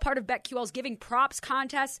that's all part of BetQL's Giving Props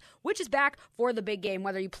contest, which is back for the big game.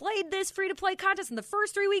 Whether you played this free-to-play contest in the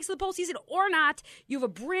first 3 weeks of the postseason or not, you have a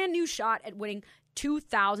brand new shot at winning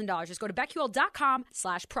 $2,000. Just go to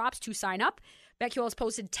BetQL.com/props to sign up. BetQL has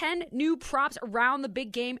posted 10 new props around the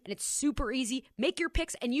big game, and it's super easy. Make your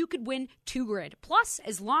picks, and you could win $2,000. Plus,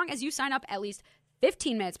 as long as you sign up at least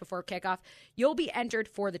 15 minutes before kickoff, you'll be entered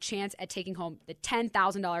for the chance at taking home the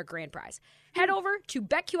 $10,000 grand prize. Head over to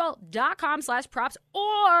BetQL.com/props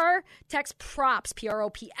or text PROPS,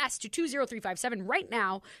 PROPS, to 20357 right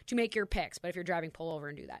now to make your picks. But if you're driving, pull over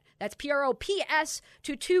and do that. That's PROPS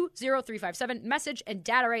to 20357. Message and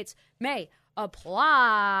data rates may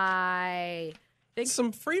apply.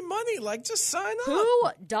 Some free money, just sign up.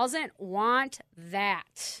 Who doesn't want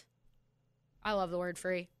that? I love the word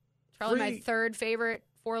free. It's probably my third favorite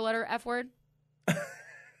 4-letter F word.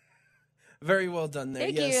 Very well done there.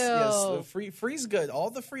 Thank yes, you. Yes. Free's good. All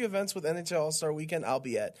the free events with NHL All-Star Weekend, I'll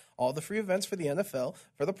be at. All the free events for the NFL,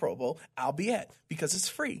 for the Pro Bowl, I'll be at because it's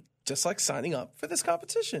free, just like signing up for this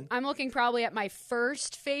competition. I'm looking probably at my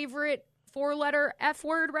first favorite 4-letter F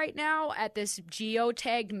word right now at this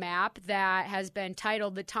geotagged map that has been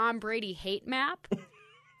titled the Tom Brady Hate Map.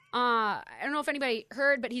 I don't know if anybody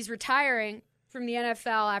heard, but he's retiring from the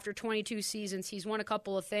NFL after 22 seasons. He's won a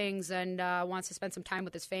couple of things and wants to spend some time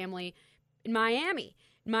with his family in Miami.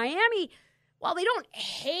 While they don't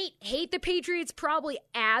hate the Patriots probably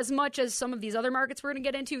as much as some of these other markets we're going to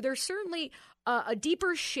get into, there's certainly a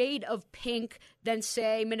deeper shade of pink than,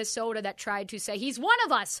 say, Minnesota that tried to say he's one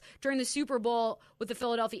of us during the Super Bowl with the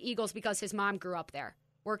Philadelphia Eagles because his mom grew up there.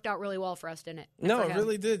 Worked out really well for us, didn't it? No, it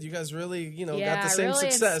really did. You guys really, got the same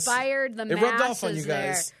really success. Inspired the masses. It rubbed off on you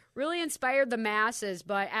guys. There. Really inspired the masses,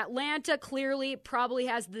 but Atlanta clearly probably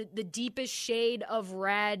has the deepest shade of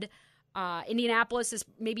red. Indianapolis is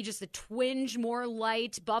maybe just a twinge more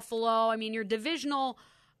light. Buffalo, your divisional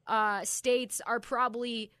states are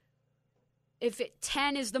probably, if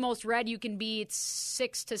 10 is the most red you can be, it's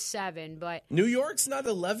 6 to 7. But New York's not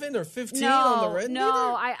 11 or 15 on the red.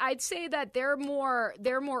 No, I'd say that they're more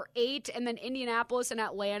 8, and then Indianapolis and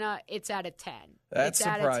Atlanta, it's at a 10. That's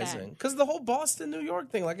surprising because the whole Boston, New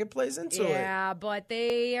York thing, it plays into it. Yeah, but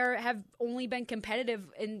they have only been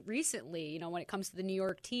competitive recently, when it comes to the New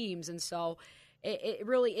York teams. And so it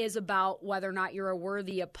really is about whether or not you're a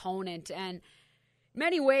worthy opponent. And in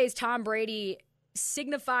many ways, Tom Brady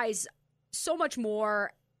signifies so much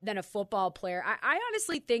more than a football player. I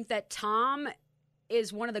honestly think that Tom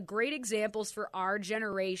is one of the great examples for our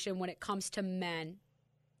generation when it comes to men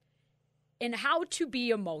and how to be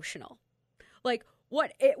emotional.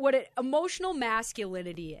 What emotional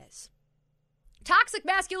masculinity is. Toxic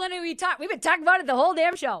masculinity, we've been talking about it the whole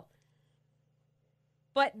damn show.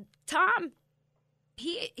 But Tom,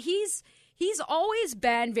 he's always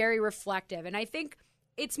been very reflective, and I think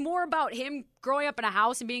it's more about him growing up in a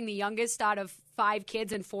house and being the youngest out of 5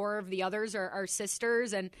 kids, and 4 of the others are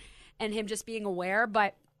sisters, and him just being aware.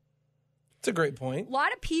 But It's a great point. A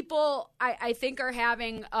lot of people, I think, are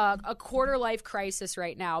having a quarter life crisis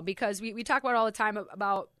right now because we talk about all the time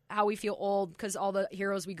about how we feel old because all the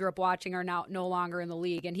heroes we grew up watching are now no longer in the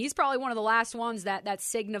league. And he's probably one of the last ones that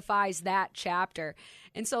signifies that chapter.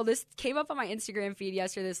 And so this came up on my Instagram feed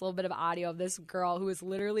yesterday, this little bit of audio of this girl who was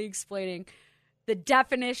literally explaining the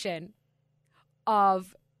definition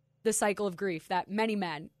of the cycle of grief that many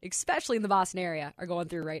men, especially in the Boston area, are going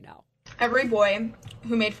through right now. Every boy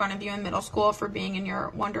who made fun of you in middle school for being in your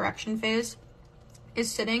One Direction phase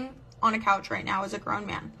is sitting on a couch right now as a grown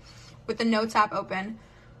man with the Notes app open,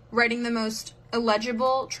 writing the most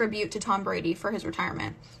illegible tribute to Tom Brady for his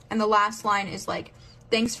retirement. And the last line is like,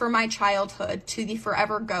 "Thanks for my childhood to the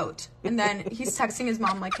forever GOAT." And then he's texting his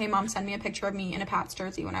mom like, "Hey mom, send me a picture of me in a Pats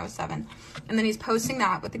jersey when I was 7. And then he's posting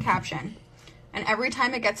that with the caption. And every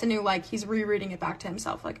time it gets a new like, he's rereading it back to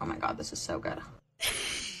himself like, "Oh my God, this is so good."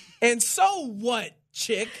 And so what,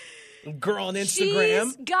 chick? Girl on Instagram.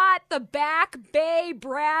 She's got the Back Bay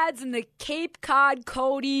Brads and the Cape Cod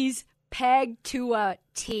Codys pegged to a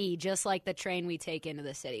T, just like the train we take into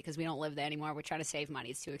the city because we don't live there anymore. We're trying to save money.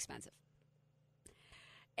 It's too expensive.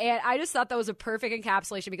 And I just thought that was a perfect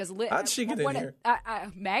encapsulation because how'd she get in here?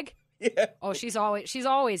 Meg? Yeah. Oh, she's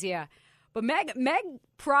always yeah. But Meg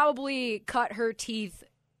probably cut her teeth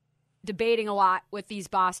debating a lot with these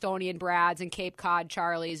Bostonian Brads and Cape Cod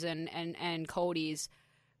Charlies and Codys.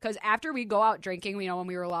 Because after we go out drinking, you know, when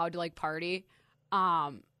we were allowed to like party,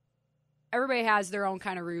 everybody has their own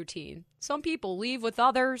kind of routine. Some people leave with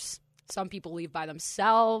others. Some people leave by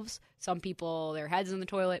themselves. Some people, their heads in the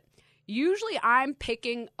toilet. Usually I'm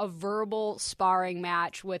picking a verbal sparring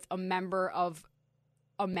match with a member of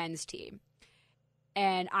a men's team.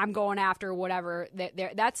 And I'm going after whatever.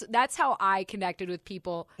 That's how I connected with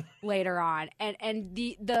people later on. And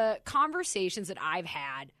the conversations that I've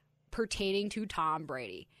had pertaining to Tom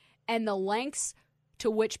Brady and the lengths to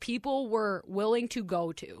which people were willing to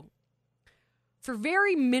go to for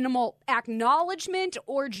very minimal acknowledgement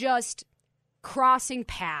or just crossing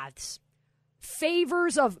paths.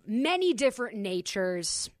 Favors of many different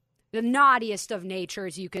natures, the naughtiest of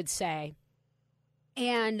natures, you could say.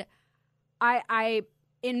 And I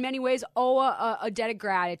in many ways, owe a debt of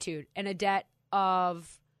gratitude and a debt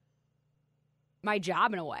of my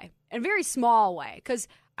job in a way, in a very small way, because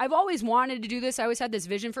I've always wanted to do this. I always had this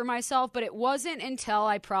vision for myself, but it wasn't until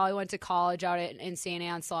I probably went to college out in St.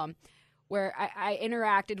 Anselm where I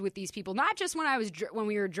interacted with these people, not just when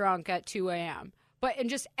we were drunk at 2 a.m., but in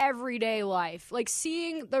just everyday life. Like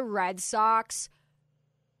seeing the Red Sox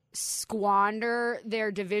squander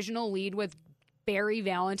their divisional lead with Barry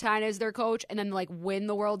Valentine as their coach and then like win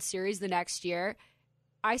the World Series the next year.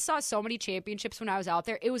 I saw so many championships when I was out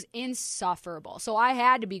there. It was insufferable. So I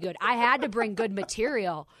had to be good. I had to bring good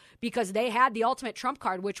material because they had the ultimate trump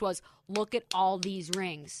card, which was look at all these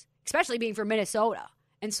rings, especially being from Minnesota.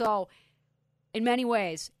 And so in many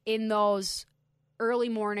ways, in those early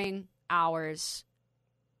morning hours,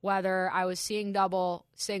 whether I was seeing double,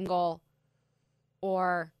 single,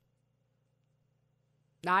 or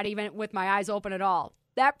not even with my eyes open at all,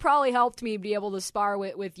 that probably helped me be able to spar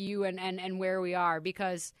with you and where we are.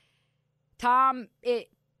 Because, Tom, I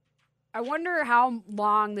wonder how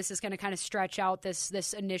long this is going to kind of stretch out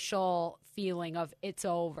this initial feeling of it's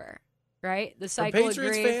over, right? The cycle of grief. For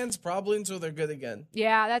Patriots fans, probably until they're good again.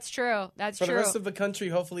 Yeah, that's true. That's true. For the rest of the country,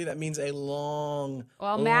 hopefully that means a long,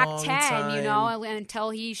 Mac 10, time. you know,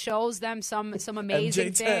 until he shows them some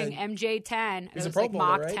amazing thing. MJ10. He's a was Pro like Bowler,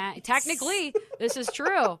 Mach right? 10. Technically, this is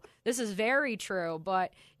true. This is very true.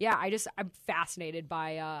 But yeah, I'm fascinated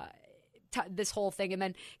by this whole thing. And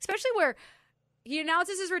then especially where he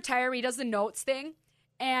announces his retirement, he does the notes thing.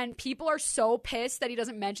 And people are so pissed that he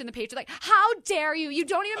doesn't mention the Patriots. Like, how dare you? You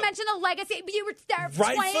don't even mention the legacy. You were there for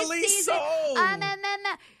 20th season.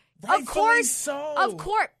 Of course. Of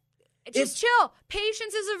course. Just chill.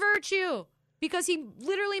 Patience is a virtue. Because he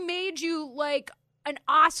literally made you like an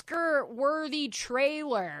Oscar-worthy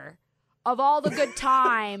trailer of all the good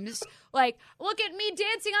times. Like, look at me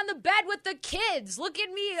dancing on the bed with the kids. Look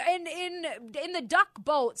at me in the duck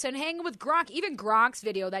boats and hanging with Gronk. Even Gronk's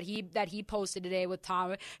video that he posted today with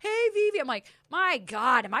Tom. Hey, Vivi. I'm like, my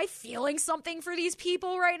God, am I feeling something for these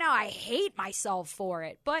people right now? I hate myself for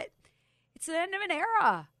it. But it's the end of an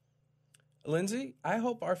era. Lindsay, I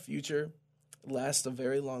hope our future lasts a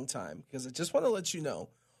very long time. Because I just want to let you know,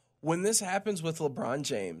 when this happens with LeBron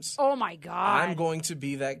James, oh my God, I'm going to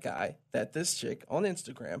be that guy that this chick on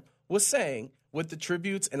Instagram was saying with the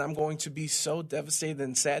tributes, and I'm going to be so devastated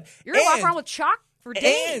and sad. You're going to walk around with chalk for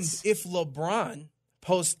days. And if LeBron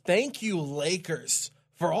posts, thank you, Lakers,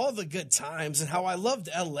 for all the good times and how I loved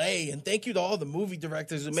L.A. and thank you to all the movie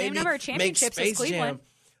directors who made me make Space Jam.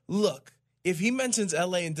 Look, if he mentions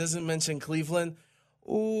L.A. and doesn't mention Cleveland,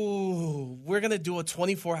 ooh, we're going to do a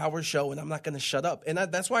 24-hour show and I'm not going to shut up. And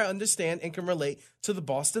that's why I understand and can relate to the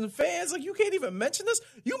Boston fans. Like, you can't even mention this.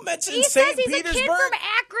 You mentioned St. Petersburg. He says he's a kid from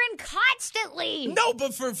Akron constantly. No,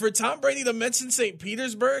 but for Tom Brady to mention St.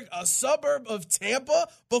 Petersburg, a suburb of Tampa,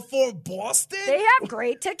 before Boston. They have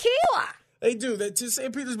great tequila. They do.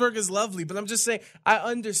 St. Petersburg is lovely. But I'm just saying, I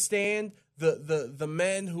understand the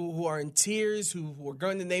men who are in tears, who are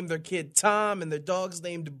going to name their kid Tom and their dog's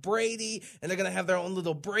named Brady, and they're going to have their own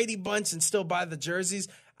little Brady bunch and still buy the jerseys.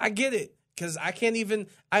 I get it, because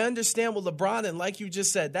I understand with LeBron, and like you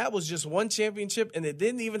just said, that was just one championship, and it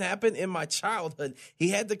didn't even happen in my childhood. He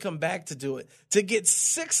had to come back to do it. To get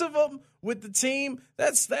 6 of them with the team,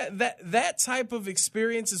 that type of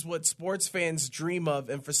experience is what sports fans dream of,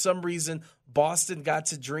 and for some reason, Boston got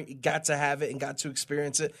to have it and got to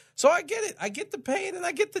experience it. So I get it. I get the pain and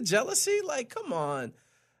I get the jealousy. Like, come on.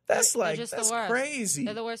 That's crazy.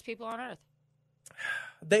 They're the worst people on earth.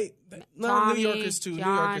 Tommy, New Yorkers too.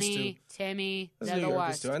 Johnny, New Yorkers too. Timmy, There's they're New the Yorkers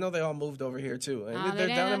worst. too. I know they all moved over here too. And they're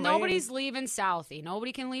down in Miami. Nobody's leaving Southie.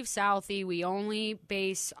 Nobody can leave Southie. We only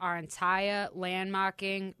base our entire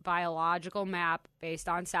landmarking biological map based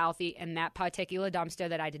on Southie and that particular dumpster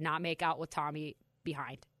that I did not make out with Tommy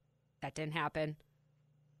behind. That didn't happen.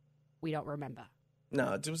 We don't remember.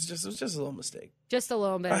 No, it was just a little mistake. Just a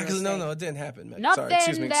little bit of a mistake. No, it didn't happen, Meg. Nothing.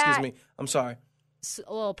 Sorry, excuse me. I'm sorry.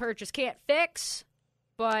 A little purchase can't fix,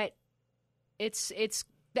 but it's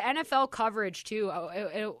the NFL coverage too.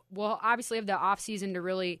 We'll obviously have the offseason to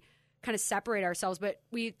really kind of separate ourselves, but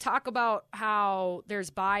we talk about how there's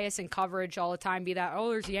bias in coverage all the time, be that,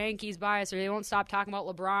 there's Yankees bias, or they won't stop talking about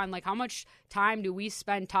LeBron. Like, how much time do we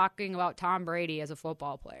spend talking about Tom Brady as a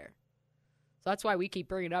football player? So that's why we keep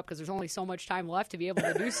bringing it up, because there's only so much time left to be able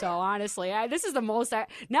to do so, honestly. This is the most... now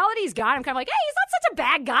that he's gone, I'm kind of like, hey, he's not such a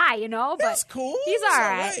bad guy, you know? But that's cool. He's all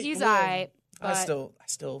right. He's all right. I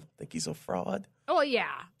still think he's a fraud. Oh, yeah.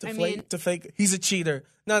 To fake. He's a cheater.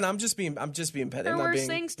 No, I'm just being petty. There are worse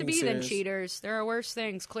things to be than cheaters. There are worse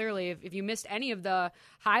things, clearly. If you missed any of the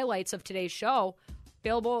highlights of today's show,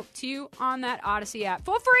 available to you on that Odyssey app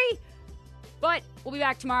for free. But we'll be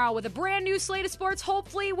back tomorrow with a brand new slate of sports,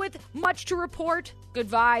 hopefully with much to report. Good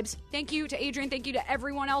vibes. Thank you to Adrian. Thank you to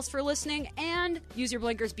everyone else for listening. And use your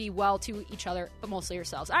blinkers. Be well to each other, but mostly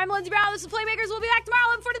yourselves. I'm Lindsey Brown. This is Playmakers. We'll be back tomorrow.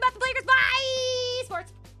 Looking forward to Beth the Lakers. Bye!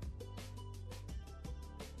 Sports.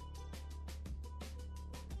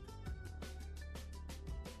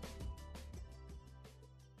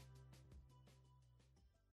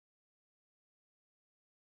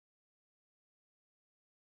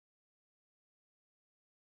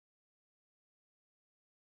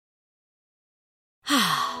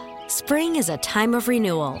 Spring is a time of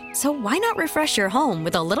renewal, so why not refresh your home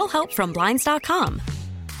with a little help from Blinds.com?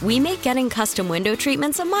 We make getting custom window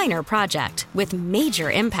treatments a minor project with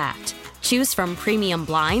major impact. Choose from premium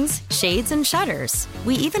blinds, shades, and shutters.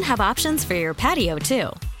 We even have options for your patio, too.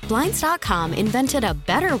 Blinds.com invented a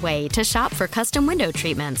better way to shop for custom window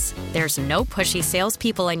treatments. There's no pushy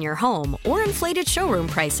salespeople in your home or inflated showroom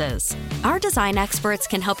prices. Our design experts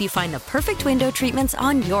can help you find the perfect window treatments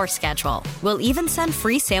on your schedule. We'll even send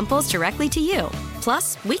free samples directly to you.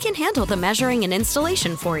 Plus, we can handle the measuring and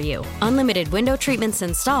installation for you. Unlimited window treatments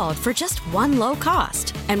installed for just one low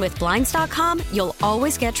cost. And with Blinds.com, you'll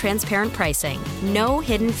always get transparent pricing. No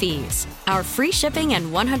hidden fees. Our free shipping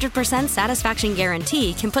and 100% satisfaction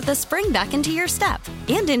guarantee can put the spring back into your step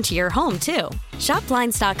and into your home, too. Shop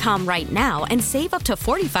Blinds.com right now and save up to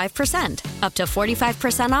 45%. Up to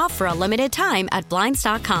 45% off for a limited time at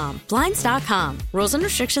Blinds.com. Blinds.com. Rules and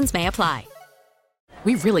restrictions may apply.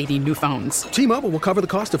 We really need new phones. T-Mobile will cover the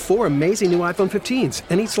cost of 4 amazing new iPhone 15s,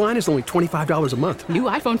 and each line is only $25 a month. New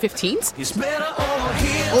iPhone 15s? It's better over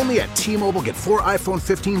here. Only at T-Mobile, get 4 iPhone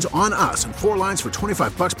 15s on us and 4 lines for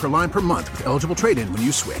 $25 per line per month with eligible trade-in when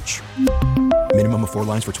you switch. Minimum of 4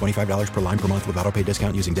 lines for $25 per line per month with autopay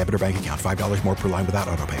discount using debit or bank account. $5 more per line without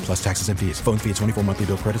autopay, plus taxes and fees. Phone fee at 24 monthly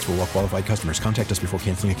bill credits for well-qualified customers. Contact us before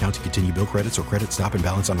canceling account to continue bill credits or credit stop and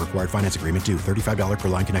balance on required finance agreement due. $35 per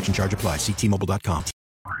line connection charge applies. See T-Mobile.com.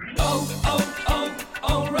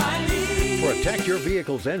 O'Reilly. Protect your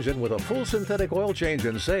vehicle's engine with a full synthetic oil change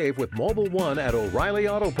and save with Mobil 1 at O'Reilly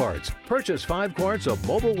Auto Parts. Purchase 5 quarts of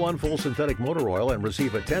Mobil 1 full synthetic motor oil and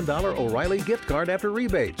receive a $10 O'Reilly gift card after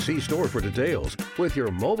rebate. See store for details. With your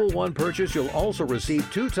Mobil 1 purchase, you'll also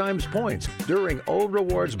receive 2 times points during Old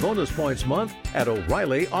Rewards Bonus Points Month at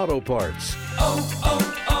O'Reilly Auto Parts.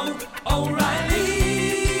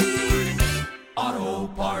 O'Reilly Auto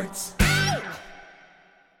Parts.